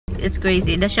it's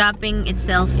crazy. The shopping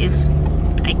itself is,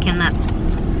 I cannot.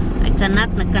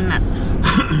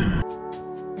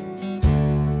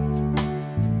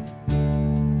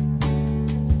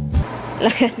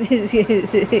 Look at this.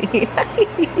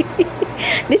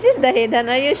 This is the hidden,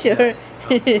 are you sure?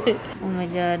 Oh my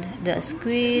god, the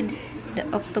squid, the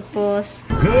octopus.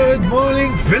 Good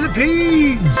morning,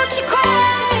 Philippines!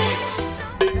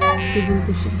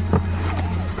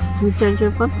 You charge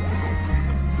your phone?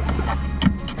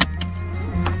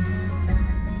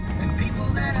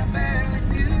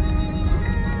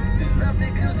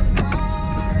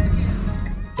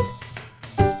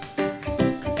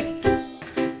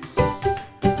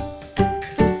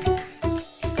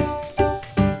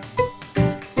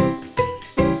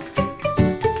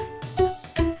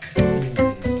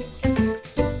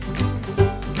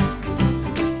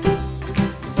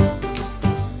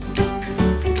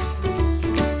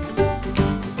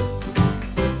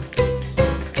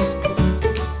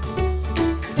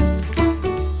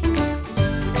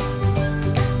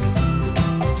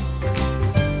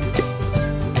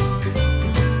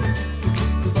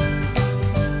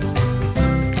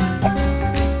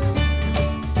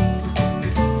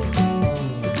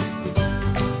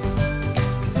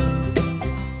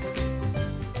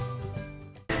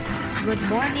 Good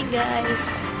morning guys!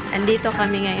 Andito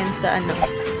kami ngayon sa ano,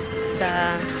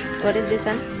 sa, what is this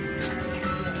one?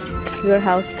 Your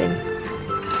house thing.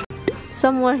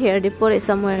 Somewhere here, they put it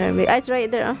somewhere. It's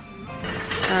right there.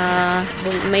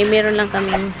 Meron lang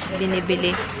kaming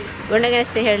binibili. We're not gonna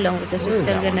stay here long because we're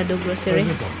still gonna do grocery.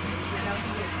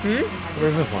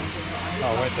 Where's this one?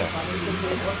 Oh, right there.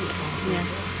 Yeah.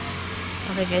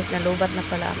 Okay guys, nalubat na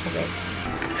pala ako guys.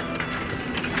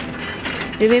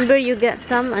 Remember, you get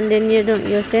some and then you don't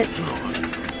use it.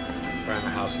 Around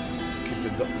the house.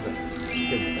 Keep the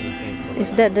kids entertained for Is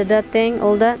that that thing?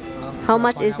 All that? How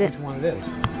much is it? Which one it is?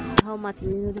 How much? Do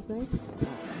you know the price?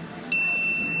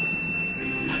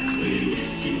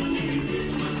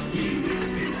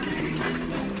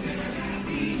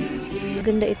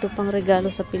 Ganda ito pang regalo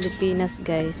sa Pilipinas,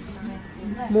 guys.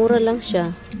 Mura lang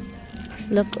siya.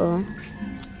 Look, oh.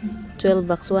 12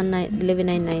 bucks,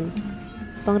 11.99.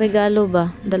 Pang regalo ba?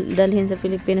 Dalhin sa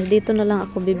Pilipinas. Dito na lang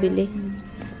ako bibili.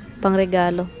 Pang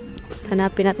regalo.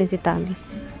 Hanapin natin si Tami.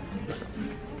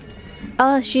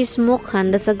 Oh, she's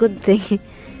Mukhan. That's a good thing.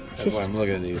 That's why I'm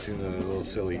looking at these. They're a little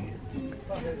silly.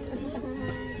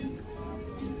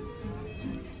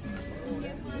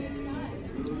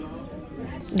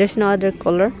 There's no other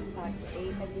color?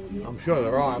 I'm sure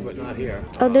there are, but not here.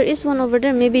 Oh, there is one over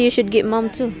there. Maybe you should get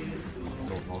mom too.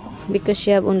 Because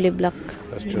she have only black.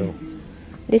 That's true.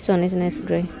 This one is nice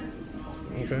gray.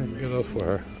 Okay, get those for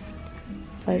her.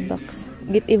 5 bucks.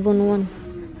 Get even one.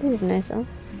 This is nice, oh.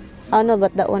 Oh no,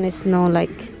 but that one is no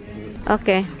like.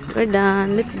 Okay, we're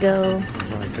done. Let's go.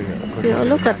 See, oh,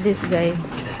 look at this guy.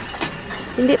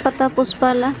 Hindi pa tapos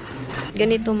pala.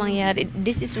 Ganito mangyari.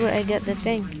 This is where I got the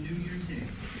thing.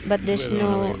 But there's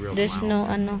no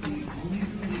ano.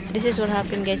 This is what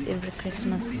happened guys every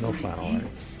Christmas. No flower.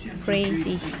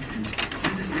 Crazy.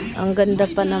 Ang ganda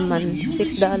pa naman.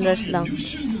 $6 lang.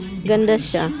 Ganda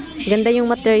siya. Ganda yung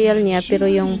material niya pero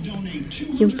yung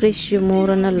presyo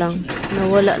mura na lang.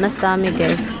 Nawala na sa Tami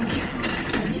guys.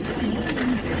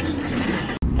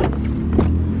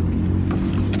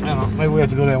 I don't know. Maybe we have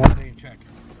to go there one day and check.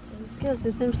 Because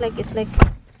it seems like it's like.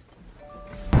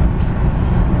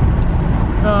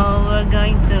 So we're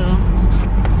going to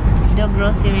do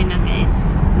grocery na guys.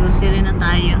 Grocery na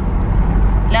tayo.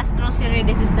 Last grocery.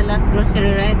 This is the last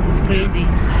grocery, right? It's crazy.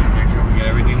 Make sure we get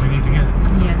everything we need to get.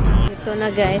 Yeah. Ito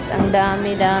na guys. Ang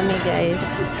dami-dami guys.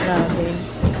 Grabe.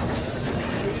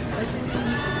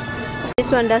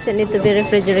 This one doesn't need to be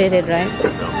refrigerated, right?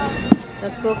 The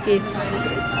cookies.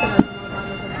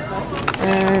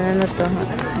 Ano to?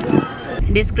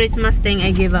 This Christmas thing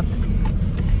I give up.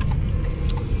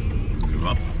 Give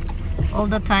up? All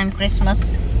the time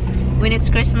Christmas. When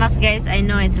it's Christmas guys, I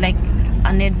know it's like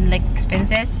I need like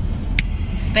expenses.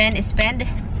 Spend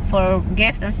for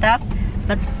gift and stuff.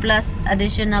 But plus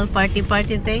additional party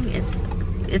thing,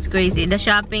 it's crazy. The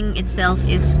shopping itself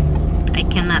is I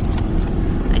cannot.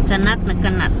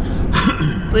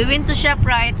 We went to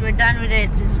ShopRite. We're done with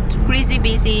it. It's crazy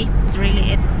busy. It's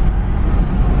really it.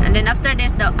 And then after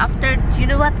this, you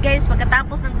know what guys?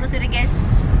 Pagkatapos ng grocery guys,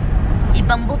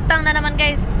 ibang butang na naman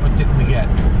guys. What did we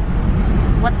get?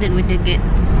 What did we get?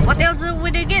 What else did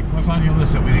we get? What's on your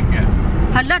list that we didn't get?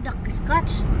 Hala, the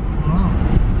scotch. Oh.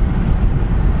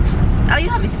 Oh, you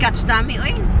have a scotch, Tami?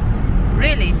 Oy?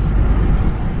 Really?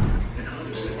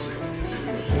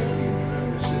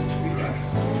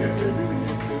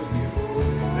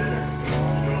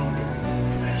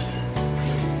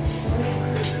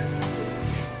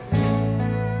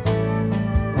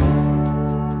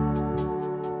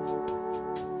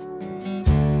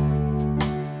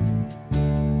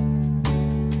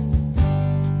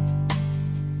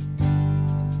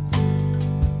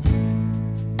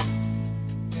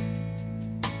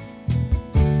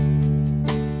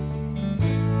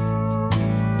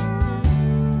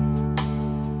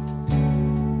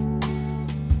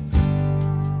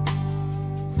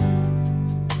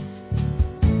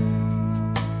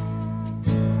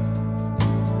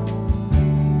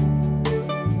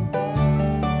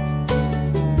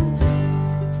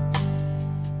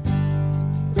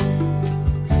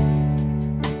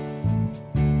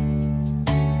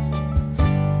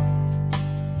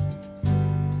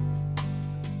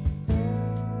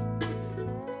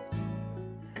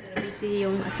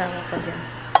 yung asawa ko dyan.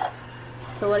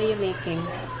 So, what are you making?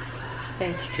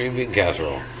 Okay. String bean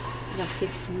casserole. Look,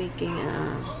 he's making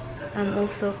I'm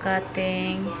also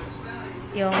cutting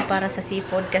yung para sa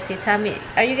seafood kasi Tammy,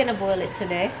 are you gonna boil it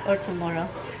today or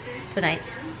tomorrow? Tonight?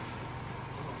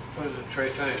 Put it in the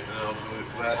tray tonight and I'll do it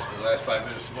the last 5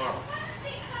 minutes tomorrow.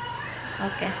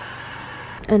 Okay.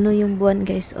 Ano yung buwan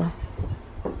guys, oh.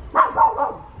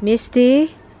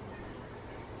 Misty?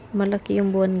 Malaki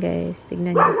yung buwan guys.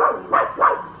 Tignan nyo.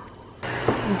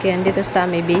 Okay, andito sa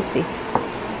Tammy, busy.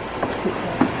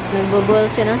 Nagboboil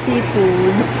siya ng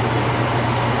seafood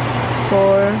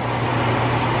for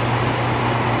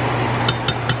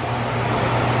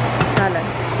salad.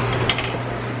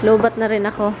 Lobat na rin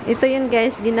ako. Ito yun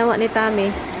guys, ginawa ni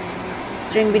Tammy.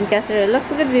 String bean casserole.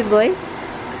 Looks good, B-boy.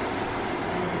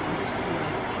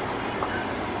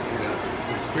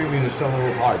 String bean is still a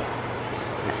little hard.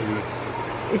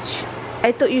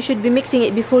 I thought you should be mixing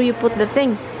it before you put the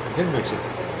thing. I did mix it.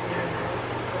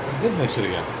 I did mix it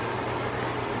again.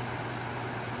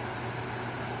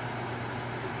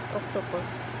 Octopus.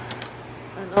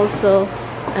 And also,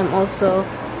 I'm also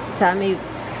Tammy,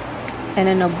 I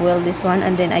don't know, boil this one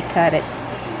and then I cut it.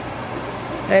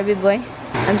 Baby boy.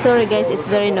 I'm sorry guys, it's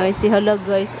very noisy. Hala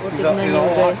guys, o tignan nyo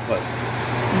guys.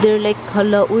 They're like,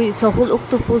 hala, uy, it's a whole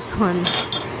octopus, hon.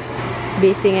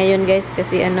 Busy ngayon guys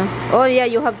kasi ano. Oh yeah,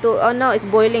 you have to, oh no, it's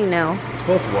boiling now.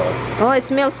 It's supposed to boil. Oh, it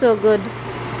smells so good.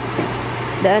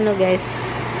 The ano guys,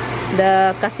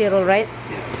 the casserole, right?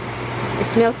 Yeah. It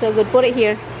smells so good. Put it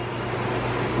here.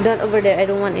 Don't over there. I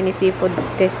don't want any seafood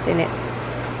taste in it.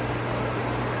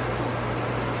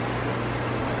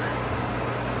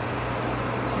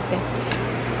 Okay.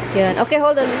 Yan. Okay,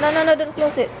 hold on. No, don't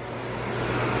close it.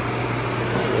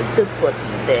 I need to put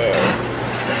this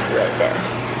right there.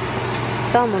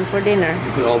 Salmon for dinner.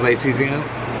 You put Old Bay seasoning in it?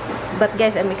 But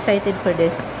guys, I'm excited for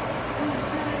this.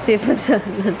 Seafood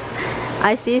salad.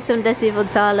 I seasoned the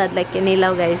seafood salad like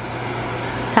kinilaw, guys.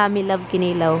 Tammy love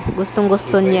kinilaw.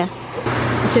 Gustong-gusto niya.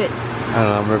 Shoot. I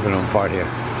don't know, I'm ripping them apart here.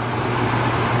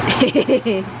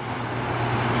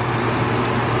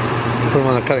 Put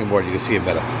them on the cutting board, you can see it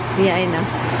better. Yeah, I know.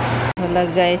 Wala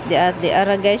guys, di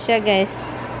ara guys siya guys.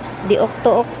 Di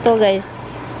okto-okto guys.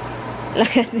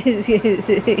 Look at this guys.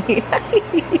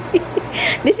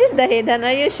 This is the head,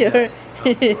 are you sure?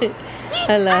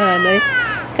 Hala,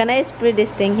 can I spray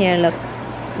this thing here, look?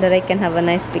 That I can have a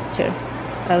nice picture.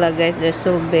 Hala guys, they're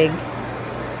so big.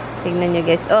 Tingnan nyo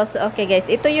guys. Oh, so, okay guys.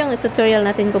 Ito yung tutorial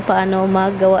natin kung paano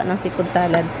magawa ng seafood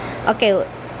salad. Okay,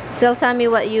 tell Tammy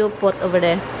what you put over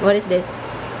there. What is this?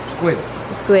 Squid.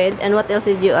 Squid. And what else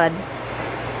did you add?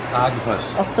 Octopus.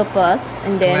 Octopus.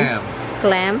 And then?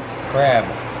 Clam.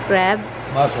 Clams. Crab.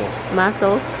 Mussels.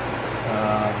 Mussels.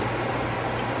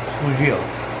 Squigil.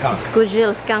 Skunk.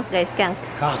 Squigil. Skunk guys. Skunk.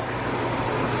 Conch.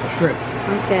 Shrimp.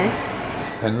 Okay.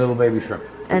 And little baby shrimp.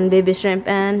 And baby shrimp.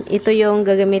 And ito yung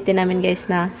gagamitin namin guys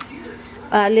na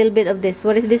a little bit of this.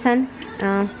 What is this, hon?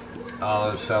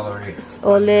 Olive, celery.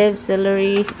 Olive,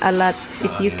 celery, a lot.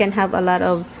 If you can have a lot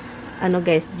of, ano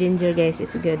guys, ginger guys,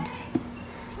 it's good.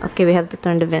 Okay, we have to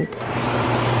turn the vent.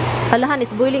 Alahan,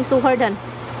 it's boiling so hard, hon.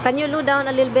 Can you low down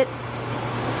a little bit?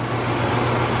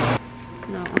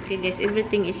 No, okay guys,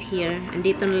 everything is here.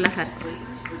 Andito na lahat.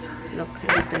 Look,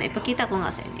 andito na. Ipakita ko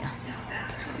nga sa inyo.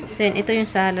 So, yun, ito yung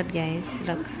salad guys.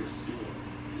 Look.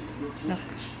 Look.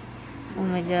 Oh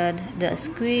my god, the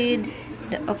squid,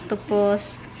 the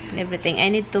octopus, and everything. I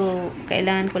need to,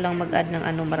 kailangan ko lang mag-add ng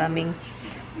ano, maraming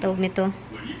tawag nito,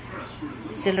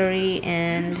 celery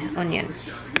and onion.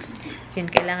 Yun,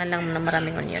 kailangan lang na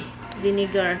maraming onion.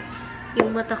 Vinegar.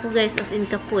 Yung mata ko guys, as in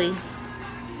kapoy.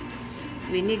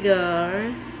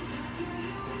 Vinegar.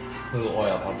 A little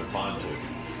oil on the bond too.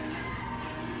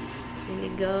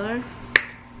 Vinegar.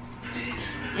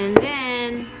 And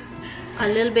then, a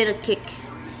little bit of kick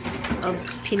of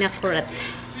pinakurat.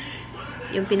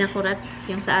 Yung pinakurat,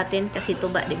 yung sa atin, kasi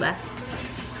tuba, di ba?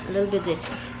 A little bit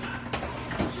this.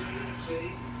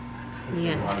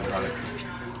 Yan.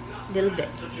 Little bit.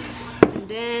 And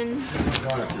then,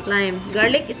 lime.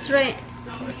 Garlic, it's right.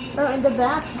 Oh, in the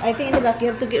back. I think in the back, you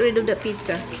have to get rid of the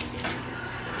pizza.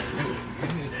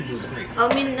 I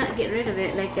mean, not get rid of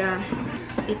it. Like,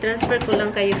 i-transfer ko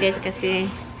lang kayo guys kasi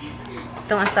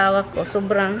itong asawa ko,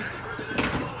 sobrang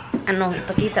ano,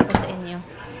 ipakita ko sa inyo.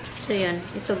 So, yun.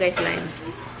 Ito guys, lime.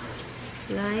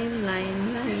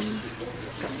 Lime.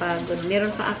 Kapagod.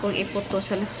 Meron pa akong iputo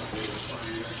sa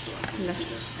hala.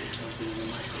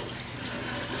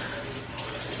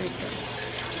 Ito.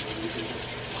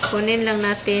 Kunin lang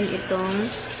natin itong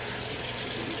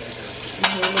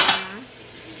nahulog na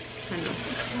ano.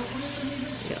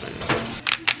 Yun.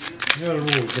 You know the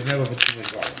rule, you can never put too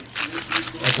much garlic.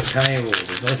 That's a Italian rule.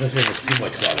 There's no such thing as too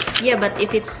much garlic. Yeah, but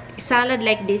if it's salad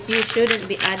like this, you shouldn't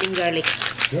be adding garlic.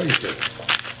 Sure you should.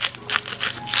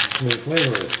 The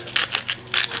flavor is.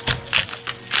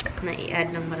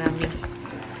 Na-i-add ng marami.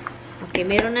 Okay,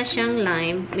 meron na siyang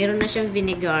lime. Meron na siyang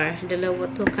vinegar. Dalawa,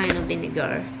 2 kind of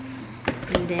vinegar.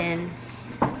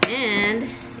 And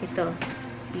ito,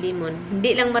 lemon.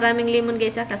 Hindi lang maraming lemon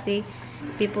guys ha, kasi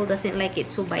people doesn't like it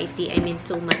too bitey. I mean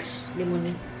too much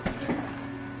lemon.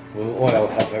 Well, oil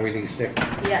helps everything stick.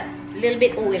 Yeah, little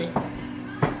bit oil.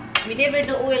 We never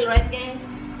do oil, right guys?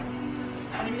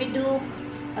 When we do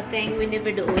a thing, we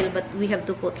never do oil, but we have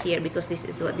to put here because this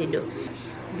is what they do.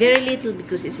 Very little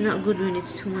because it's not good when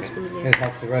it's too much oil. It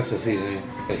helps the rest of the seasoning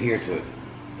adhere to it.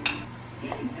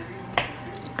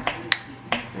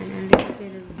 And a little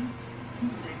bit of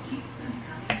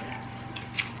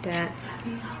that.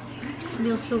 It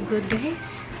smells so good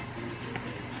guys.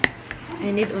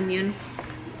 I need onion.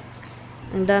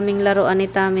 Ang daming laruan ni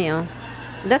Tami oh.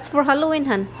 That's for Halloween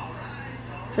han.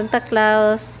 Santa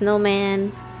Claus,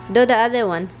 snowman. Do the other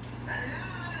one.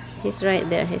 He's right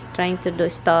there. He's trying to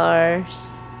do stars.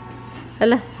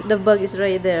 Hala, the bug is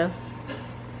right there.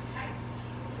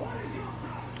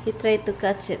 He tried to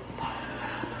catch it.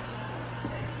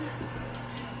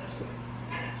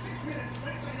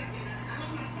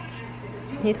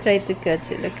 He tried to catch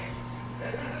it. Look.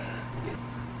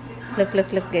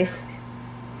 Look, guys.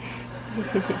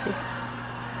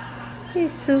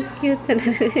 He's so cute.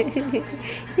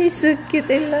 He's so cute.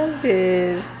 I love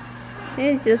him.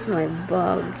 He's just my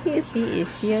bug. He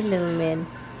is your little man.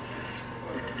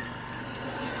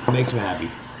 Makes me happy.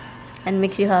 And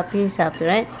makes you happy. He's happy,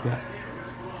 right? Yeah.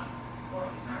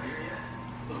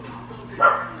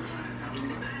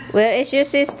 Where is your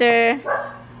sister?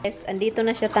 Yes, andito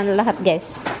na siya lahat,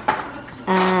 guys.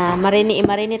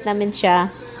 Marinate namin siya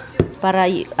para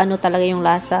ano talaga yung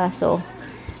lasa. So,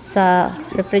 sa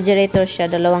refrigerator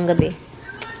siya 2 gabi.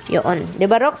 Yun.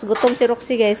 Diba, Rox? Gutom si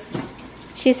Roxy, guys.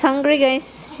 She's hungry,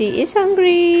 guys. She is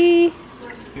hungry.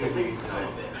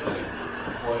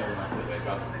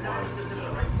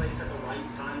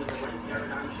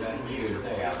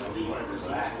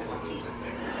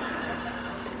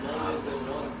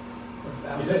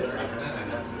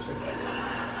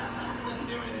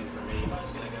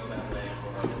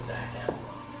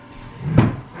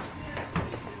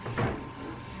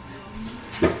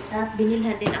 At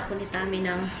binilhan din ako ni Tami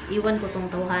ng iwan ko tong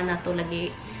tawhana to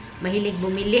lagi mahilig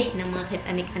bumili ng mga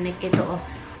anik-anik ito oh.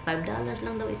 $5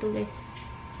 lang daw ito guys.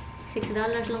 $6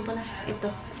 lang pala ito.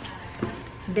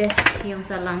 Desk yung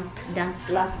sa lamp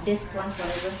desk lang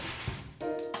forever.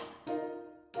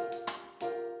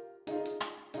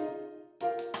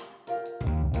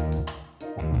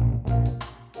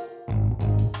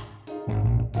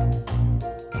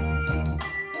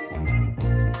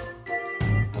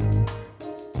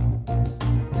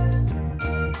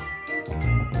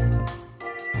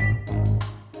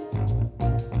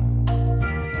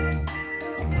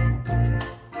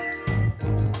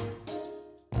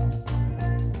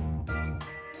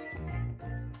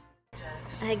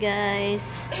 Hi guys.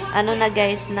 Ano na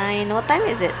guys? 9. What time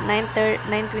is it?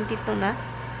 9:22 na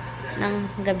ng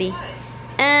gabi.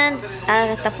 And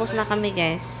tapos na kami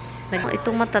guys.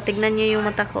 Itong mata, tignan niyo yung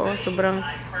mata ko. Oh. Sobrang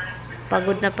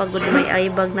pagod na pagod. May eye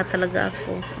bag na talaga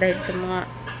ako. Dahil sa mga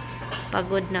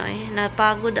pagod na eh.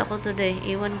 Napagod ako today.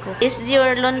 Iwan ko. Is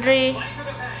your laundry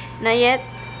na yet?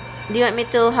 Do you want me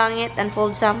to hang it and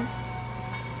fold some?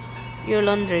 Your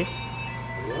laundry.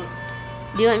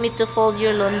 Do you want me to fold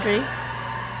your laundry?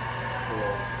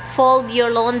 Fold your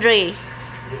laundry.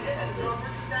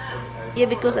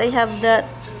 Yeah, because I have that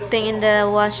thing in the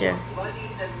washer.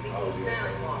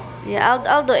 Yeah,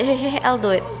 I'll do it. Hey, I'll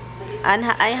do it. And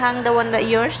I hang the one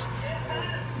that yours.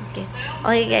 Okay.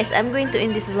 Okay, guys. I'm going to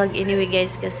end this vlog anyway,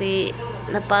 guys, kasi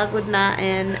napagod na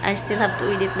and I still have to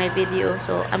edit my video.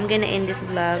 So I'm gonna end this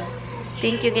vlog.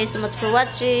 Thank you guys so much for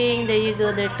watching. There you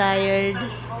go. They're tired.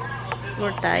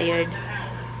 We're tired.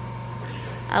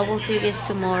 I will see you guys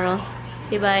tomorrow.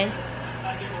 Say bye.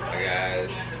 Bye guys.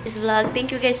 This vlog.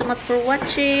 Thank you guys so much for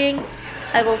watching.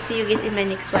 I will see you guys in my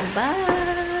next one.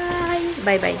 Bye.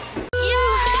 Bye bye.